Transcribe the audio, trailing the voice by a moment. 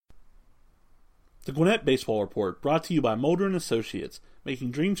The Gwinnett Baseball Report, brought to you by Moulder and Associates, making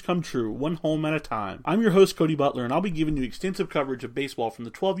dreams come true, one home at a time. I'm your host, Cody Butler, and I'll be giving you extensive coverage of baseball from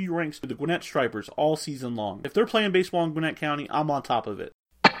the 12U ranks to the Gwinnett Stripers all season long. If they're playing baseball in Gwinnett County, I'm on top of it.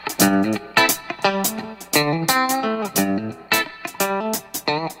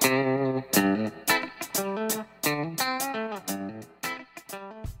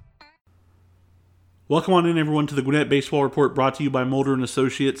 Welcome on in, everyone, to the Gwinnett Baseball Report, brought to you by Moulder and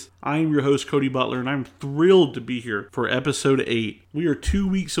Associates. I am your host, Cody Butler, and I'm thrilled to be here for episode 8. We are 2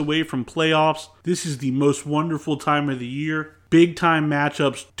 weeks away from playoffs. This is the most wonderful time of the year. Big time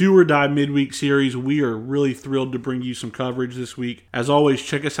matchups, do or die midweek series. We are really thrilled to bring you some coverage this week. As always,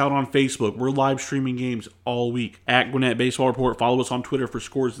 check us out on Facebook. We're live streaming games all week at Gwinnett Baseball Report. Follow us on Twitter for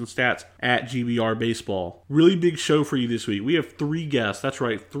scores and stats at GBR Baseball. Really big show for you this week. We have 3 guests. That's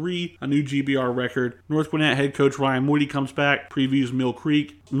right, 3, a new GBR record. North Gwinnett head coach Ryan Moity comes back, previews Mill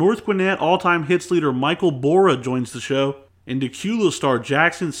Creek. North Gwinnett all-time hits leader Michael Borah joins the show. And Dacula star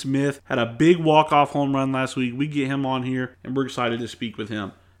Jackson Smith had a big walk-off home run last week. We get him on here, and we're excited to speak with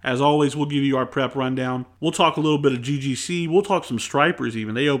him. As always, we'll give you our prep rundown. We'll talk a little bit of GGC. We'll talk some Stripers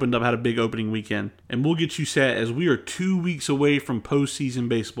even. They had a big opening weekend. And we'll get you set as we are 2 weeks away from postseason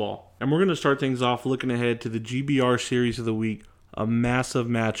baseball. And we're going to start things off looking ahead to the GBR Series of the Week. A massive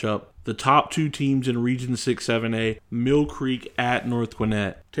matchup. The top 2 teams in Region 6-7A, Mill Creek at North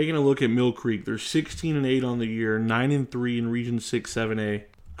Gwinnett. Taking a look at Mill Creek, they're 16-8 on the year, 9-3 in Region 6-7A. A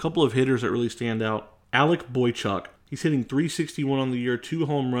couple of hitters that really stand out. Alec Boychuk, he's hitting .361 on the year, 2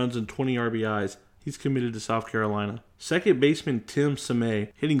 home runs and 20 RBIs. He's committed to South Carolina. Second baseman Tim Samay,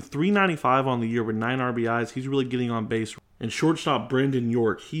 hitting .395 on the year with 9 RBIs. He's really getting on base. And shortstop Brendan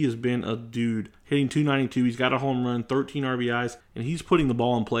York, he has been a dude. Hitting .292, he's got a home run, 13 RBIs, and he's putting the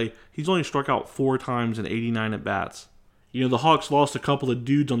ball in play. He's only struck out 4 times in 89 at-bats. You know, the Hawks lost a couple of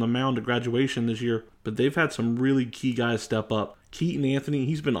dudes on the mound at graduation this year, but they've had some really key guys step up. Keaton Anthony,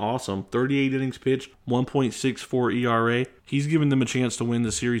 he's been awesome. 38 innings pitched, 1.64 ERA. He's given them a chance to win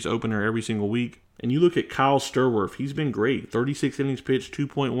the series opener every single week. And you look at Kyle Sturworth, he's been great. 36 innings pitched,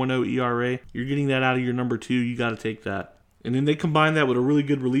 2.10 ERA. You're getting that out of your number 2, you got to take that. And then they combine that with a really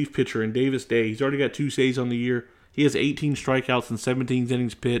good relief pitcher in Davis Day. He's already got 2 saves on the year. He has 18 strikeouts and 17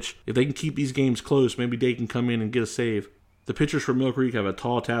 innings pitched. If they can keep these games close, maybe Day can come in and get a save. The pitchers for Mill Creek have a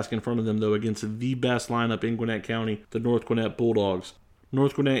tall task in front of them, though, against the best lineup in Gwinnett County, the North Gwinnett Bulldogs.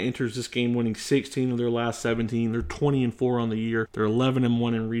 North Gwinnett enters this game winning 16 of their last 17. They're 20-4 on the year. They're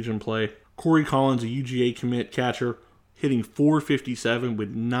 11-1 in region play. Corey Collins, a UGA commit catcher, hitting .457 with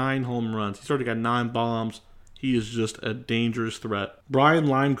 9 home runs. He's already got 9 bombs. He is just a dangerous threat. Brian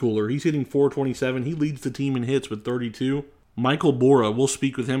Linecooler, he's hitting .427. He leads the team in hits with 32. Michael Borah, we'll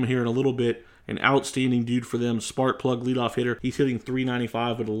speak with him here in a little bit. An outstanding dude for them, spark plug leadoff hitter. He's hitting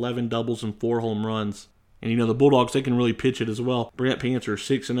 .395 with 11 doubles and 4 home runs. And you know, the Bulldogs, they can really pitch it as well. Brant Panther,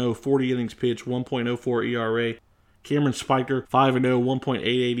 6-0, 40 innings pitched, 1.04 ERA. Cameron Spiker, 5-0,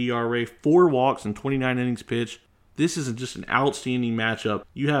 1.88 ERA, 4 walks and 29 innings pitched. This is just an outstanding matchup.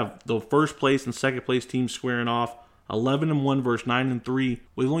 You have the first place and second place teams squaring off. 11-1 versus 9-3.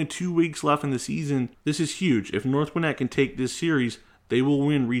 With only 2 weeks left in the season, this is huge. If North Gwinnett can take this series, they will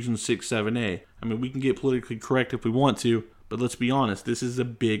win Region 6-7A. I mean, we can get politically correct if we want to, but let's be honest, this is a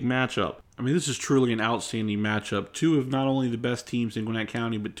big matchup. I mean, this is truly an outstanding matchup. 2 of not only the best teams in Gwinnett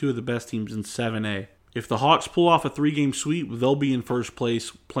County, but 2 of the best teams in 7A. If the Hawks pull off a 3-game sweep, they'll be in first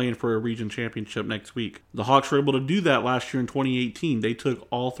place playing for a region championship next week. The Hawks were able to do that last year in 2018. They took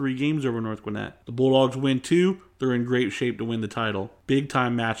all 3 games over North Gwinnett. The Bulldogs win 2. They're in great shape to win the title. Big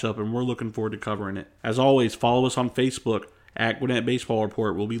time matchup, and we're looking forward to covering it. As always, follow us on Facebook at Gwinnett Baseball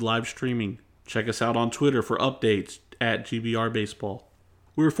Report. We'll be live streaming. Check us out on Twitter for updates at GBR Baseball.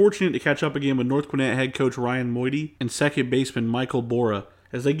 We were fortunate to catch up again with North Gwinnett head coach Ryan Moity and second baseman Michael Borah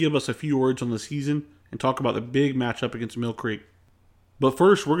as they give us a few words on the season and talk about the big matchup against Mill Creek. But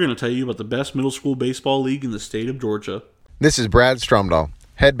first, we're going to tell you about the best middle school baseball league in the state of Georgia. This is Brad Stromdahl,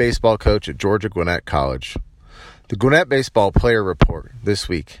 head baseball coach at Georgia Gwinnett College. The Gwinnett Baseball Player Report this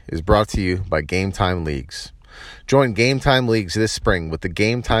week is brought to you by Game Time Leagues. Join Game Time Leagues this spring with the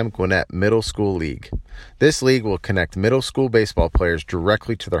Game Time Gwinnett Middle School League. This league will connect middle school baseball players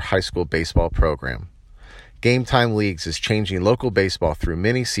directly to their high school baseball program. Game Time Leagues is changing local baseball through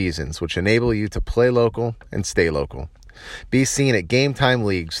many seasons, which enable you to play local and stay local. Be seen at Game Time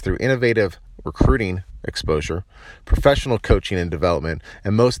Leagues through innovative recruiting exposure, professional coaching and development,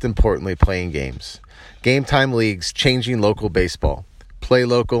 and most importantly, playing games. Game Time Leagues, changing local baseball. Play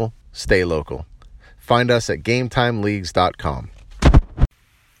local, stay local. Find us at GameTimeLeagues.com.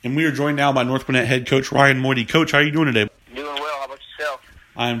 And we are joined now by North Gwinnett head coach Ryan Moity. Coach, how are you doing today? Doing well. How about yourself?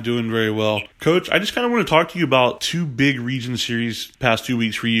 I'm doing very well. Coach, I just kind of want to talk to you about two big region series past 2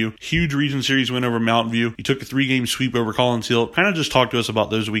 weeks for you. Huge region series win over Mountain View. You took a 3-game sweep over Collins Hill. Kind of just talk to us about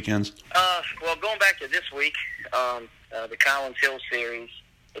those weekends. Well, going back to this week, the Collins Hill series,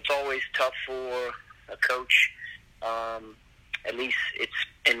 it's always tough for a coach. At least it's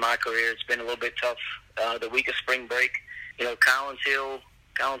in my career, it's been a little bit tough. The week of spring break, Collins Hill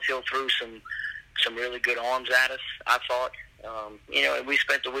threw some really good arms at us, I thought. And we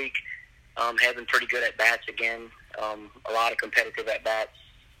spent the week having pretty good at-bats again, a lot of competitive at-bats.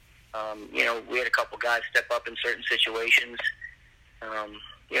 We had a couple guys step up in certain situations,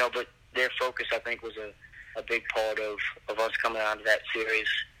 but their focus, I think, was a big part of us coming out of that series,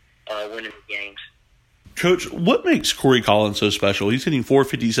 winning the games. Coach, what makes Corey Collins so special? He's hitting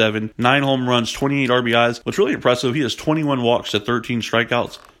 .457, 9 home runs, 28 RBIs. What's really impressive, he has 21 walks to 13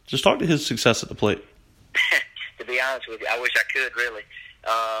 strikeouts. Just talk to his success at the plate. To be honest with you, I wish I could, really.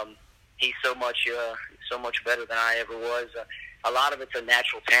 He's so much better than I ever was. A lot of it's a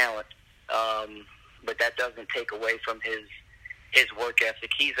natural talent, but that doesn't take away from his work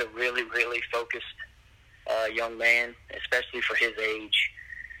ethic. He's a really, really focused young man, especially for his age.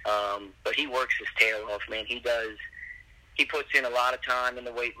 But he works his tail off, man. He does. He puts in a lot of time in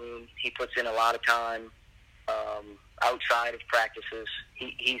the weight room. He puts in a lot of time outside of practices.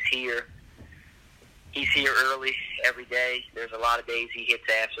 He's here. He's here early every day. There's a lot of days he hits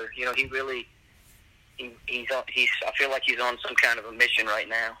after. He really. I feel like he's on some kind of a mission right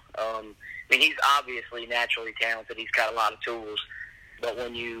now. He's obviously naturally talented. He's got a lot of tools, but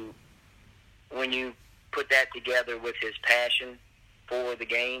when you put that together with his passion for the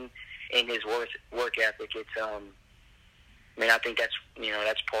game and his work ethic, it's I think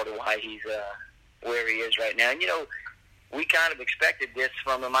that's part of why he's where he is right now. And we kind of expected this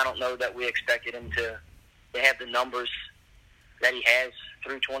from him. I don't know that we expected him to have the numbers that he has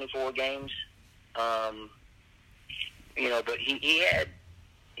through 24 games. But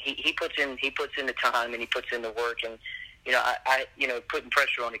he puts in the time and he puts in the work, and I putting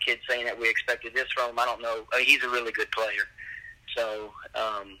pressure on the kid saying that we expected this from him, I don't know. He's a really good player, so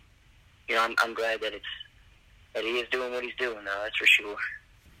I'm glad that he is doing what he's doing now. That's for sure.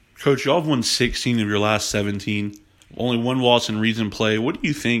 Coach, y'all have won 16 of your last 17. Only one loss in reason play. What do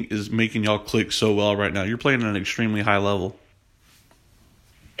you think is making y'all click so well right now? You're playing at an extremely high level.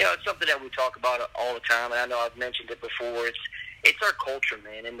 It's something that we talk about all the time, and I know I've mentioned it before. It's our culture,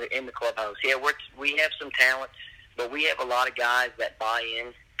 man, in the clubhouse. Yeah, we have some talent, but we have a lot of guys that buy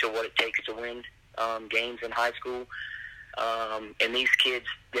in to what it takes to win games in high school. And these kids,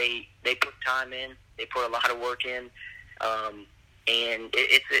 they put time in, they put a lot of work in, and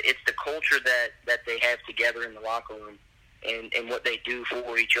it's the culture that they have together in the locker room, and what they do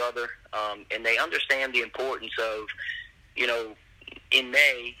for each other, and they understand the importance of, in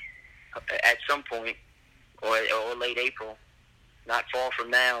May, at some point, or late April, not far from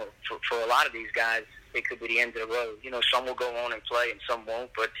now, for a lot of these guys, it could be the end of the road. Some will go on and play and some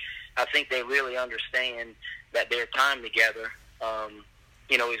won't, but I think they really understand that their time together,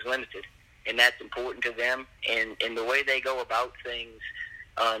 is limited, and that's important to them. And the way they go about things,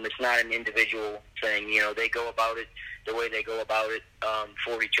 it's not an individual thing. They go about it the way they go about it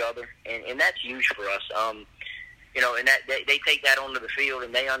for each other, and that's huge for us. And that they take that onto the field,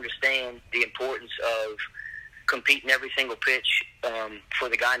 and they understand the importance of competing every single pitch for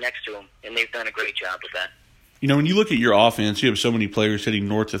the guy next to them, and they've done a great job with that. When you look at your offense, you have so many players hitting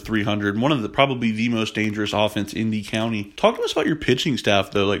north of 300. One of probably the most dangerous offense in the county. Talk to us about your pitching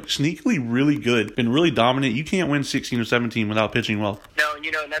staff, though. Sneakily really good, been really dominant. You can't win 16 or 17 without pitching well. No,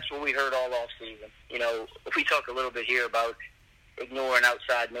 and that's what we heard all off season. We talk a little bit here about ignoring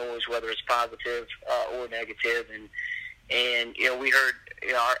outside noise, whether it's positive or negative, and we heard,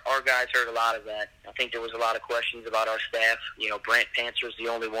 our guys heard a lot of that. I think there was a lot of questions about our staff. Brant Panzer's the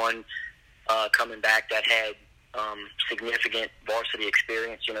only one coming back that had significant varsity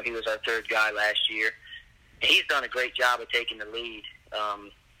experience. He was our third guy last year. He's done a great job of taking the lead.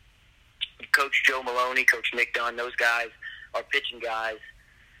 Coach Joe Maloney, Coach Nick Dunn, those guys, our pitching guys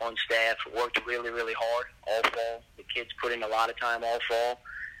on staff, worked really, really hard all fall. The kids put in a lot of time all fall.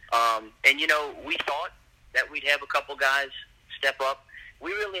 And we thought that we'd have a couple guys step up.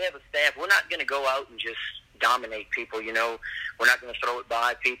 We really have a staff. We're not going to go out and just dominate people, We're not going to throw it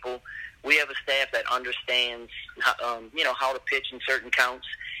by people. We have a staff that understands, how to pitch in certain counts,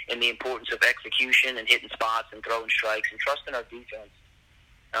 and the importance of execution and hitting spots and throwing strikes and trusting our defense.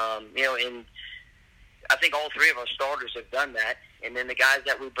 And I think all three of our starters have done that. And then the guys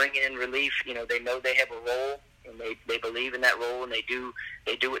that we bring in relief, they know they have a role, and they believe in that role, and they do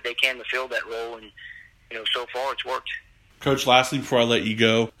what they can to fill that role. And so far it's worked. Coach, lastly, before I let you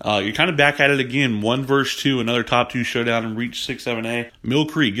go, you're kind of back at it again, 1 versus 2, another top 2 showdown in Reach 6-7A. Mill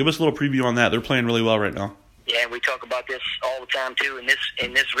Creek, give us a little preview on that. They're playing really well right now. Yeah, and we talk about this all the time too.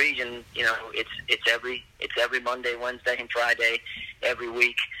 In this region, you know, it's every Monday, Wednesday, and Friday every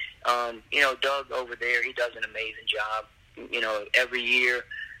week. You know, Doug over there, he does an amazing job. You know, every year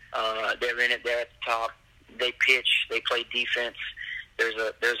they're in it. They're at the top. They pitch. They play defense. There's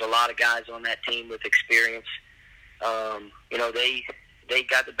a lot of guys on that team with experience. You know, they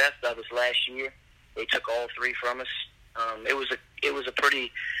got the best of us last year. They took all 3 from us. It was a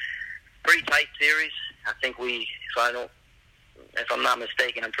pretty tight series. I think if I'm not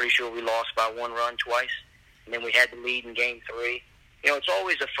mistaken, I'm pretty sure we lost by 1 run twice, and then we had the lead in Game 3. You know, it's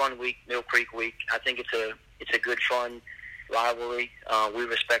always a fun week, Mill Creek week. I think it's a good, fun rivalry. We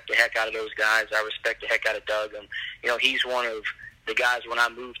respect the heck out of those guys. I respect the heck out of Doug. You know, he's one of the guys when I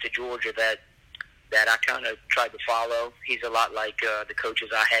moved to Georgia that I kind of tried to follow. He's a lot like the coaches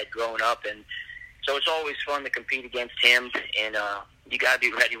I had growing up, and so it's always fun to compete against him. And you got to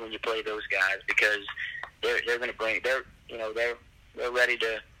be ready when you play those guys because they're going to bring. They're ready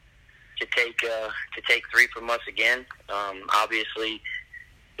to take 3 from us again. Obviously,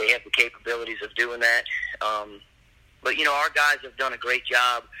 they have the capabilities of doing that. But you know, our guys have done a great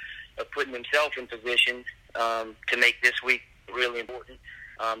job of putting themselves in position to make this week really important.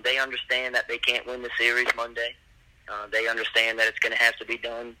 They understand that they can't win the series Monday. They understand that it's going to have to be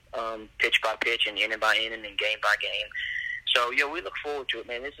done pitch by pitch and inning by inning and game by game. So, yeah, we look forward to it,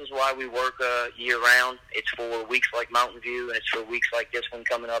 man. This is why we work year-round. It's for weeks like Mountain View, and it's for weeks like this one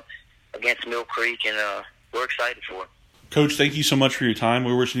coming up against Mill Creek, and we're excited for it. Coach, thank you so much for your time.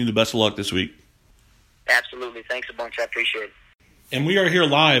 We're wishing you the best of luck this week. Absolutely. Thanks a bunch. I appreciate it. And we are here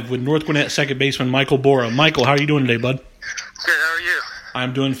live with North Gwinnett second baseman Michael Borah. Michael, how are you doing today, bud? Good. How are you?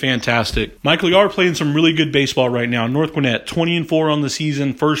 I'm doing fantastic. Michael, you are playing some really good baseball right now. North Gwinnett, 20-4 on the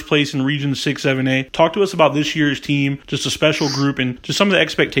season, first place in Region 6-7A. Talk to us about this year's team, just a special group, and just some of the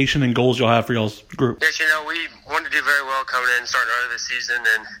expectation and goals you'll have for y'all's group. Yes, you know, we wanted to do very well coming in, starting early this season,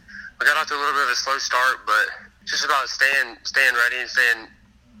 and we got off to a little bit of a slow start, but it's just about staying ready and staying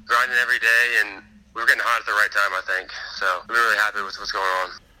grinding every day, and we were getting hot at the right time, I think. So we're really happy with what's going on.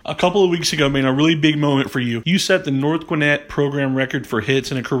 A couple of weeks ago, man, a really big moment for you. You set the North Gwinnett program record for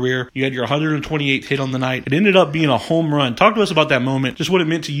hits in a career. You had your 128th hit on the night. It ended up being a home run. Talk to us about that moment, just what it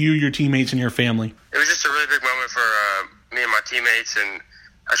meant to you, your teammates, and your family. It was just a really big moment for me and my teammates, and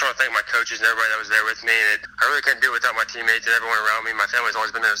I just want to thank my coaches and everybody that was there with me. And I really couldn't do it without my teammates and everyone around me. My family's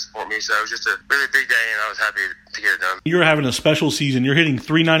always been there to support me, so it was just a really big day, and I was happy to get it done. You're having a special season. You're hitting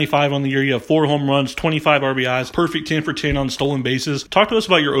 .395 on the year. You have 4 home runs, 25 RBIs, perfect 10 for 10 on stolen bases. Talk to us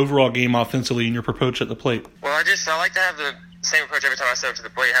about your overall game offensively and your approach at the plate. Well, I like to have the same approach every time I step up to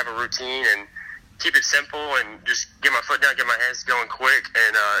the plate, have a routine, and keep it simple, and just get my foot down, get my hands going quick,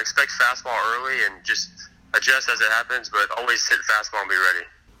 and expect fastball early, and just adjust as it happens, but always hit fastball and be ready.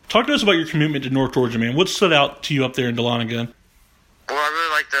 Talk to us about your commitment to North Georgia, man. What stood out to you up there in Dahlonega? Well, I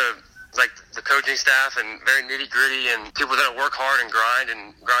really like the coaching staff and very nitty-gritty and people that work hard and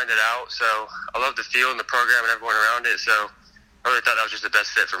grind it out. So I love the field and the program and everyone around it. So I really thought that was just the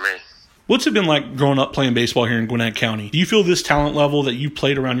best fit for me. What's it been like growing up playing baseball here in Gwinnett County? Do you feel this talent level that you've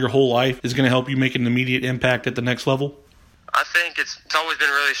played around your whole life is going to help you make an immediate impact at the next level? I think it's always been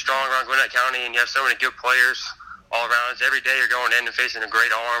really strong around Gwinnett County, and you have so many good players all around. Every day you're going in and facing a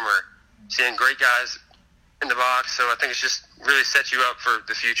great arm or seeing great guys in the box. So I think it's just really sets you up for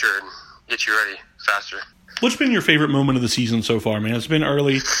the future and get you ready faster. What's been your favorite moment of the season so far, man? It's been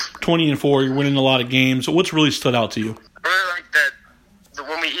early, 20-4. You're winning a lot of games. So what's really stood out to you? I really like that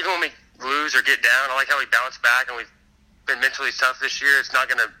when we lose or get down, I like how we bounce back, and we've been mentally tough this year.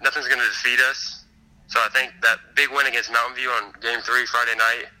 Nothing's gonna defeat us. So I think that big win against Mountain View on Game 3 Friday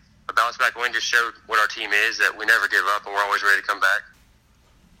night, a bounce back win, just showed what our team is, that we never give up and we're always ready to come back.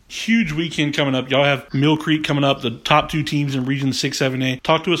 Huge weekend coming up. Y'all have Mill Creek coming up, the top 2 teams in Region 6-7A.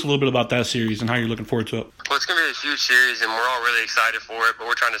 Talk to us a little bit about that series and how you're looking forward to it. Well, it's going to be a huge series, and we're all really excited for it, but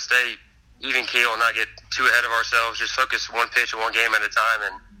we're trying to stay even keel and not get too ahead of ourselves. Just focus one pitch and one game at a time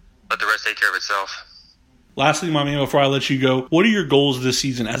and let the rest take care of itself. Lastly, my man, before I let you go, what are your goals this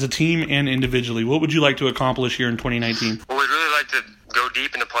season as a team and individually? What would you like to accomplish here in 2019? Well, we'd really like to go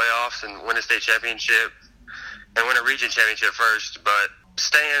deep in the playoffs and win a state championship and win a region championship first, but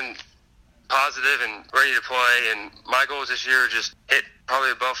staying positive and ready to play. And my goals this year are just hit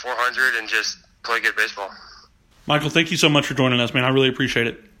probably above 400 and just play good baseball. Michael, thank you so much for joining us, man. I really appreciate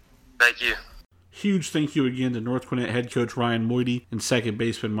it. Thank you. Huge thank you again to North Gwinnett head coach Ryan Moity and second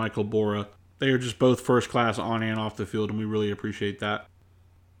baseman Michael Borah. They are just both first class on and off the field, and we really appreciate that.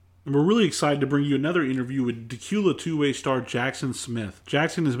 And we're really excited to bring you another interview with Dacula two-way star Jackson Smith.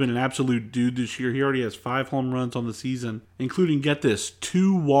 Jackson has been an absolute dude this year. He already has 5 home runs on the season, including, get this,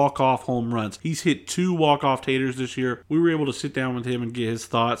 2 walk-off home runs. He's hit 2 walk-off taters this year. We were able to sit down with him and get his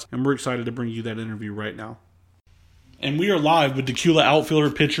thoughts, and we're excited to bring you that interview right now. And we are live with Dacula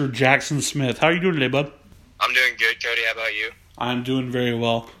outfielder pitcher Jackson Smith. How are you doing today, bud? I'm doing good, Cody. How about you? I'm doing very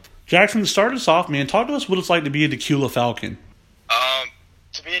well. Jackson, start us off, man. Talk to us what it's like to be a Dacula Falcon.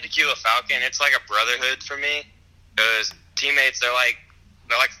 To be a Dacula Falcon, it's like a brotherhood for me. Because teammates, they're like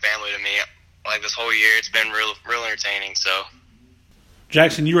family to me. Like this whole year, it's been real entertaining. So,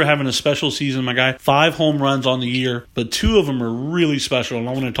 Jackson, you were having a special season, my guy. 5 home runs on the year, but 2 of them are really special, and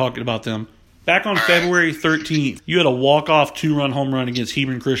I want to talk about them. Back on February 13th, you had a walk-off 2-run home run against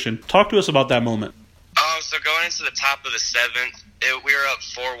Hebron Christian. Talk to us about that moment. So going into the top of the 7th, we were up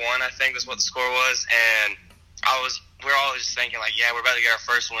 4-1, I think that's what the score was, and we were all just thinking, like, yeah, we're about to get our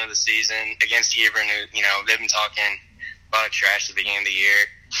first win of the season against Hebron, who, they've been talking a lot of trash at the beginning of the year.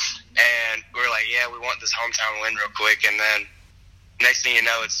 And we were like, yeah, we want this hometown win real quick. And then next thing you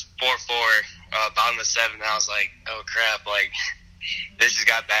know, it's 4-4, bottom of the 7th. And I was like, oh, crap, like, this just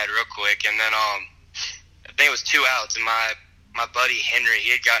got bad real quick. And then I think it was 2 outs. And my buddy Henry,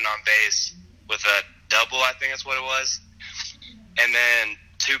 he had gotten on base with a double, I think that's what it was. And then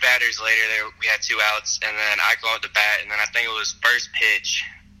 2 batters later, we had 2 outs, and then I go out to bat, and then I think it was first pitch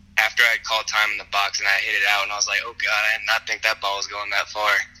after I called time in the box, and I hit it out, and I was like, oh, God, I did not think that ball was going that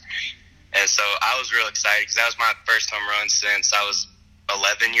far. And so I was real excited because that was my first home run since I was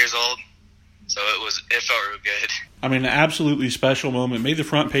 11 years old, so it felt real good. I mean, an absolutely special moment. Made the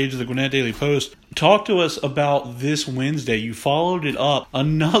front page of the Gwinnett Daily Post. Talk to us about this Wednesday. You followed it up,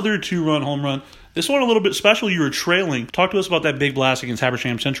 another 2-run home run. This one a little bit special. You were trailing. Talk to us about that big blast against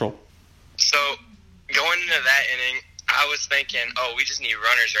Habersham Central. So going into that inning, I was thinking, oh, we just need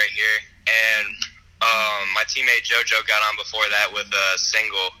runners right here. And my teammate JoJo got on before that with a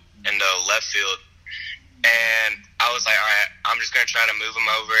single in the left field. And I was like, all right, I'm just going to try to move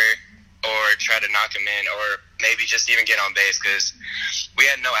him over or try to knock him in or maybe just even get on base because we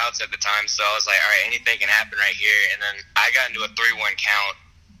had no outs at the time. So I was like, all right, anything can happen right here. And then I got into a 3-1 count.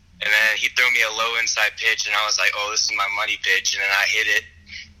 And then he threw me a low inside pitch, and I was like, oh, this is my money pitch. And then I hit it,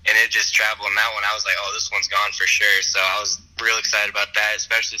 and it just traveled. And that one, I was like, oh, this one's gone for sure. So I was real excited about that,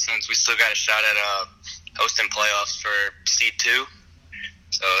 especially since we still got a shot at hosting playoffs for Seed 2.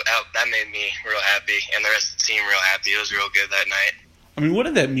 So that made me real happy, and the rest of the team real happy. It was real good that night. I mean, what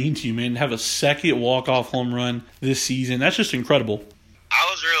did that mean to you, man, to have a second walk-off home run this season? That's just incredible. I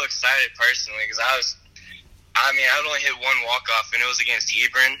was real excited personally because I'd only hit 1 walk-off, and it was against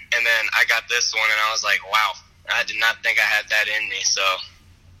Hebron, and then I got this one, and I was like, wow, I did not think I had that in me. So,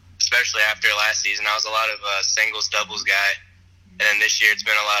 especially after last season, I was a lot of singles, doubles guy, and then this year it's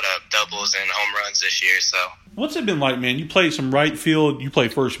been a lot of doubles and home runs this year. So, what's it been like, man? You play some right field, you play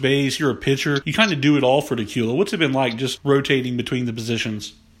first base, you're a pitcher, you kind of do it all for Dacula. What's it been like just rotating between the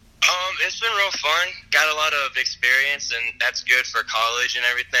positions? It's been real fun. Got a lot of experience, and that's good for college and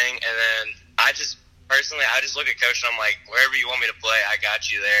everything. And then Personally, I just look at Coach and I'm like, wherever you want me to play, I got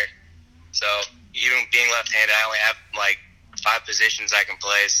you there. So even being left-handed, I only have like 5 positions I can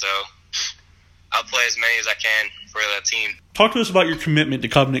play. So I'll play as many as I can for the team. Talk to us about your commitment to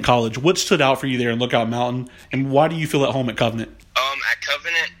Covenant College. What stood out for you there in Lookout Mountain, and why do you feel at home at Covenant? At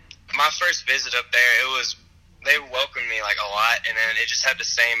Covenant, my first visit up there, they welcomed me like a lot, and then it just had the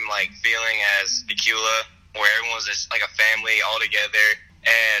same like feeling as Dacula, where everyone was just like a family all together.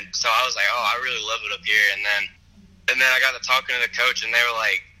 And so I was like, oh, I really love it up here. And then I got to talking to the coach, and they were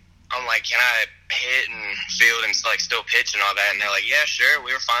like, I'm like, can I hit and field and like still pitch and all that? And they're like, yeah, sure. We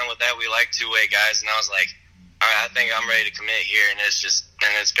were fine with that. We like 2-way guys. And I was like, all right, I think I'm ready to commit here. And it's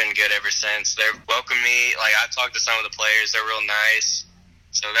been good ever since. They've welcomed me. Like I talked to some of the players. They're real nice.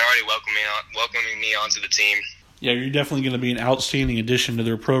 So they're already welcoming me onto the team. Yeah, you're definitely going to be an outstanding addition to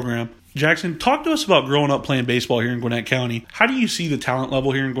their program. Jackson, talk to us about growing up playing baseball here in Gwinnett County. How do you see the talent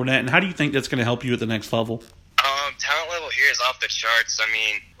level here in Gwinnett, and how do you think that's going to help you at the next level? Talent level here is off the charts. I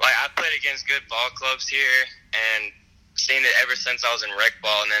mean, like I played against good ball clubs here, and seen it ever since I was in rec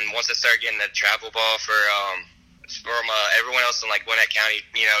ball. And then once I started getting the travel ball from everyone else in like Gwinnett County,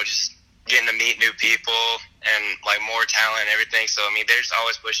 just getting to meet new people and like more talent and everything. So I mean, they're just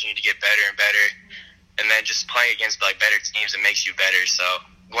always pushing you to get better and better. And then just playing against like better teams, it makes you better. So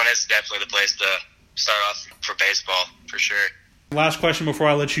Gwinnett's definitely the place to start off for baseball, for sure. Last question before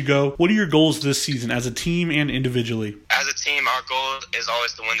I let you go. What are your goals this season as a team and individually? As a team, our goal is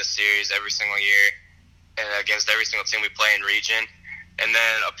always to win the series every single year and against every single team we play in region. And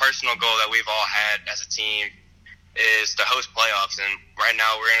then a personal goal that we've all had as a team is to host playoffs, and right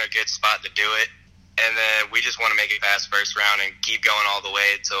now we're in a good spot to do it. And then we just want to make it past first round and keep going all the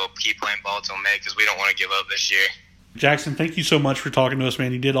way keep playing ball till May, because we don't want to give up this year. Jackson, thank you so much for talking to us,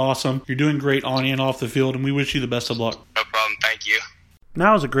 man. You did awesome. You're doing great on and off the field, and we wish you the best of luck. No problem. Thank you.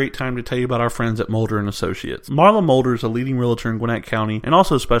 Now is a great time to tell you about our friends at Moulder & Associates. Marla Moulder is a leading realtor in Gwinnett County and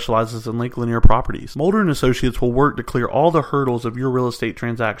also specializes in Lake Lanier properties. Moulder & Associates will work to clear all the hurdles of your real estate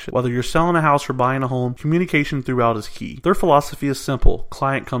transaction. Whether you're selling a house or buying a home, communication throughout is key. Their philosophy is simple.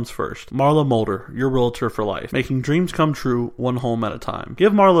 Client comes first. Marla Moulder, your realtor for life. Making dreams come true, one home at a time.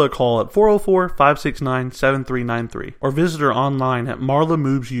 Give Marla a call at 404-569-7393 or visit her online at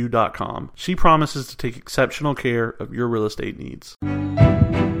marlamovesyou.com. She promises to take exceptional care of your real estate needs.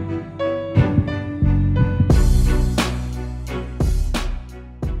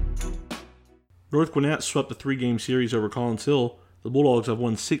 North Gwinnett swept the 3-game series over Collins Hill. The Bulldogs have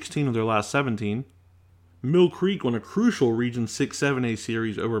won 16 of their last 17. Mill Creek won a crucial Region 6-7A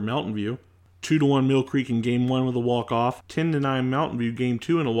series over Mountain View. 2-1 Mill Creek in Game 1 with a walk-off. 10-9 Mountain View Game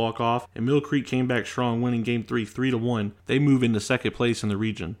 2 in a walk-off. And Mill Creek came back strong, winning Game 3 3-1. They move into second place in the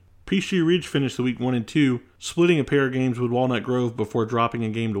region. Peachtree Ridge finished the week 1-2, splitting a pair of games with Walnut Grove before dropping a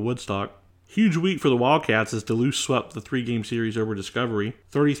game to Woodstock. Huge week for the Wildcats as Duluth swept the 3-game series over Discovery.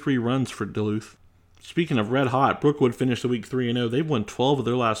 33 runs for Duluth. Speaking of red hot, Brookwood finished the week 3-0. They've won 12 of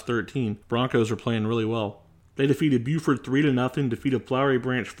their last 13. Broncos are playing really well. They defeated Buford 3-0, defeated Flowery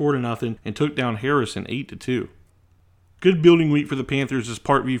Branch 4-0, and took down Harrison 8-2. Good building week for the Panthers as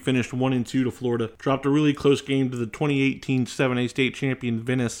Parkview finished 1-2 to Florida. Dropped a really close game to the 2018 7A state champion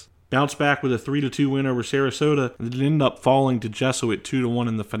Venice. Bounced back with a 3-2 win over Sarasota, and then ended up falling to Jesuit 2-1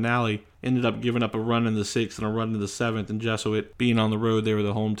 in the finale. Ended up giving up a run in the 6th and a run in the 7th, and Jesuit, being on the road, they were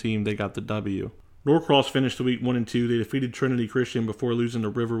the home team. They got the W. Norcross finished the week 1-2. They defeated Trinity Christian before losing to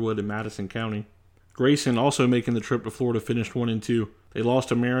Riverwood in Madison County. Grayson, also making the trip to Florida, finished 1-2. They lost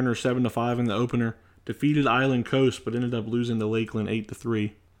to Mariner 7-5 in the opener, defeated Island Coast, but ended up losing to Lakeland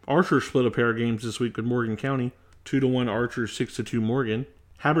 8-3. Archer split a pair of games this week with Morgan County, 2-1 Archer, 6-2 Morgan.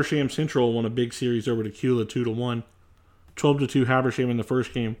 Habersham Central won a big series over Dacula 2-1. 12-2 Habersham in the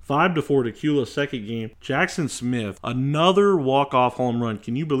first game. 5-4 Dacula second game. Jackson Smith, another walk-off home run.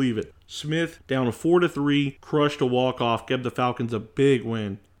 Can you believe it? Smith down 4-3, crushed a walk-off, gave the Falcons a big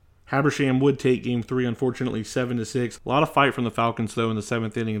win. Habersham would take game 3, unfortunately 7-6. A lot of fight from the Falcons though in the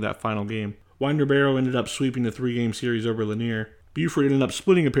 7th inning of that final game. Winder Barrow ended up sweeping the 3-game series over Lanier. Buford ended up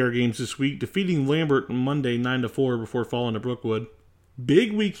splitting a pair of games this week, defeating Lambert on Monday 9-4 before falling to Brookwood.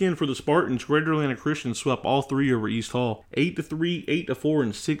 Big weekend for the Spartans. Greater Atlanta Christian swept all 3 over East Hall. 8-3, 8-4,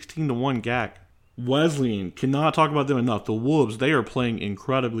 and 16-1 GAC. Wesleyan, cannot talk about them enough. The Wolves, they are playing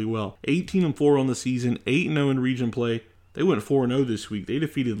incredibly well. 18-4 on the season, 8-0 in region play. They went 4-0 this week. They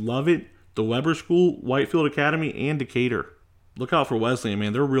defeated Lovett, the Weber School, Whitefield Academy, and Decatur. Look out for Wesleyan,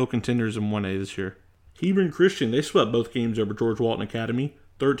 man. They're real contenders in 1A this year. Hebron Christian, they swept both games over George Walton Academy.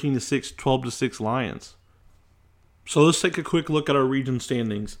 13-6, 12-6 Lions. So let's take a quick look at our region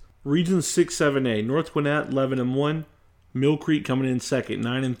standings. Region 6-7A, North Gwinnett 11-1, Mill Creek coming in second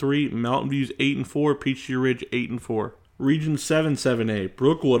 9-3, Mountain View's 8-4, Peachtree Ridge 8-4. Region 7-7A,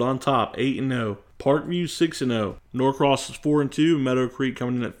 Brookwood on top 8-0, Parkview 6-0, Norcross is 4-2, Meadow Creek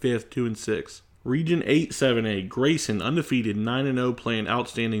coming in at 5th 2-6. Region 8-7A, Grayson undefeated 9-0, playing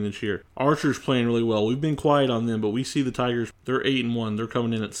outstanding this year. Archer's playing really well. We've been quiet on them, but we see the Tigers. They're 8-1. They're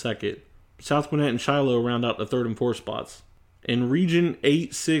coming in at second. South Gwinnett and Shiloh round out the 3rd and 4th spots. In Region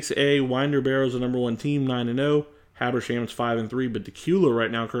 8-6A, Winder Barrow's the number 1 team, 9-0. Habersham's 5-3, but Dacula right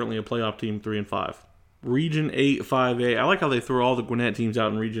now currently a playoff team, 3-5. Region 8-5A, I like how they throw all the Gwinnett teams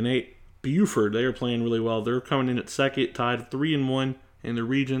out in Region 8. Buford, they are playing really well. They're coming in at second, tied 3-1 in the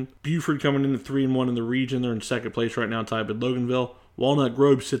region. Buford coming in at 3-1 in the region. They're in second place right now, tied with Loganville. Walnut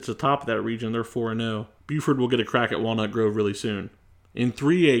Grove sits atop of that region. They're 4-0. Buford will get a crack at Walnut Grove really soon. In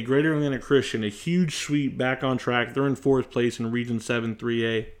 3A, Greater Atlanta Christian, a huge sweep back on track. They're in 4th place in Region 7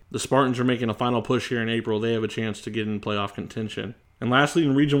 3A. The Spartans are making a final push here in April. They have a chance to get in playoff contention. And lastly,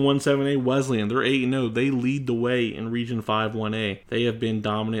 in Region 1-7A, Wesleyan, they're 8-0. They lead the way in Region 5-1A. They have been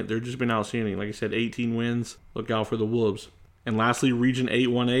dominant. They've just been outstanding. Like I said, 18 wins. Look out for the Wolves. And lastly, Region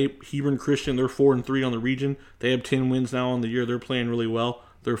 8-1A, Hebron Christian, they're 4-3 on the region. They have 10 wins now on the year. They're playing really well.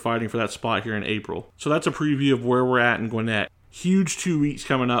 They're fighting for that spot here in April. So that's a preview of where we're at in Gwinnett. Huge 2 weeks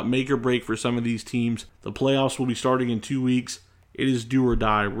coming up, make or break for some of these teams. The playoffs will be starting in 2 weeks. It is do or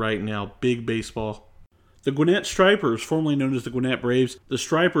die right now. Big baseball. The Gwinnett Stripers, formerly known as the Gwinnett Braves, the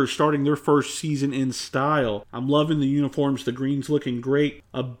Stripers starting their first season in style. I'm loving the uniforms, the green's looking great.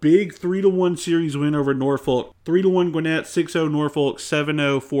 A big 3-1 series win over Norfolk. 3-1 Gwinnett, 6-0 Norfolk,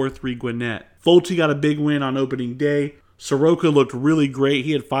 7-0, 4-3 Gwinnett. Fulte got a big win on opening day. Soroka looked really great.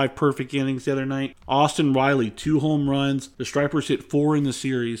 He had 5 perfect innings the other night. Austin Riley, 2 home runs. The Stripers hit 4 in the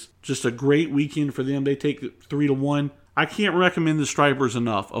series. Just a great weekend for them. They take it 3-1. I can't recommend the Stripers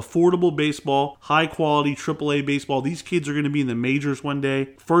enough. Affordable baseball, high quality AAA baseball. These kids are going to be in the majors one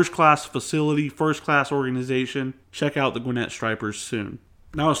day. First class facility, first class organization. Check out the Gwinnett Stripers soon.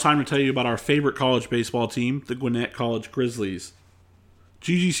 Now it's time to tell you about our favorite college baseball team, the Gwinnett College Grizzlies.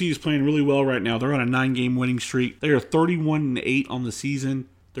 GGC is playing really well right now. They're on a 9-game winning streak. They are 31-8 on the season.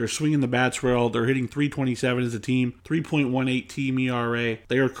 They're swinging the bats well. They're hitting .327 as a team, 3.18 team ERA.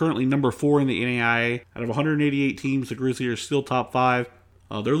 They are currently number 4 in the NAIA. Out of 188 teams, the Grizzlies are still top 5.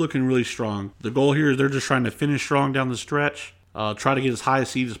 They're looking really strong. The goal here is they're just trying to finish strong down the stretch, try to get as high a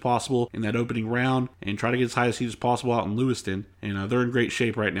seed as possible in that opening round, and try to get as high a seed as possible out in Lewiston. And they're in great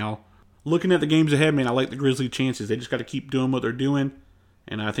shape right now. Looking at the games ahead, man, I like the Grizzlies' chances. They just got to keep doing what they're doing.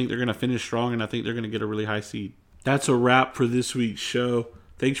 And I think they're going to finish strong, and I think they're going to get a really high seed. That's a wrap for this week's show.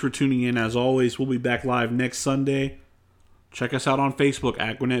 Thanks for tuning in. As always, we'll be back live next Sunday. Check us out on Facebook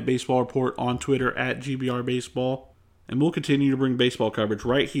at Gwinnett Baseball Report, on Twitter at GBR Baseball. And we'll continue to bring baseball coverage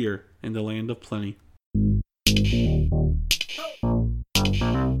right here in the land of plenty.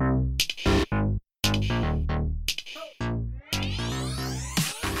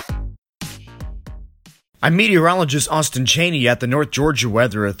 I'm meteorologist Austin Cheney at the North Georgia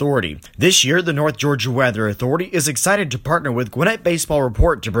Weather Authority. This year, the North Georgia Weather Authority is excited to partner with Gwinnett Baseball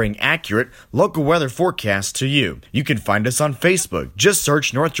Report to bring accurate local weather forecasts to you. You can find us on Facebook. Just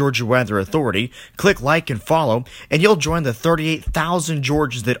search North Georgia Weather Authority, click like and follow, and you'll join the 38,000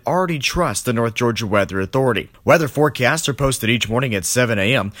 Georgians that already trust the North Georgia Weather Authority. Weather forecasts are posted each morning at 7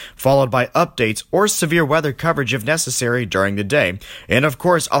 a.m., followed by updates or severe weather coverage if necessary during the day. And of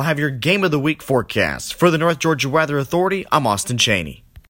course, I'll have your Game of the Week forecast. For the North Georgia Weather Authority, I'm Austin Cheney.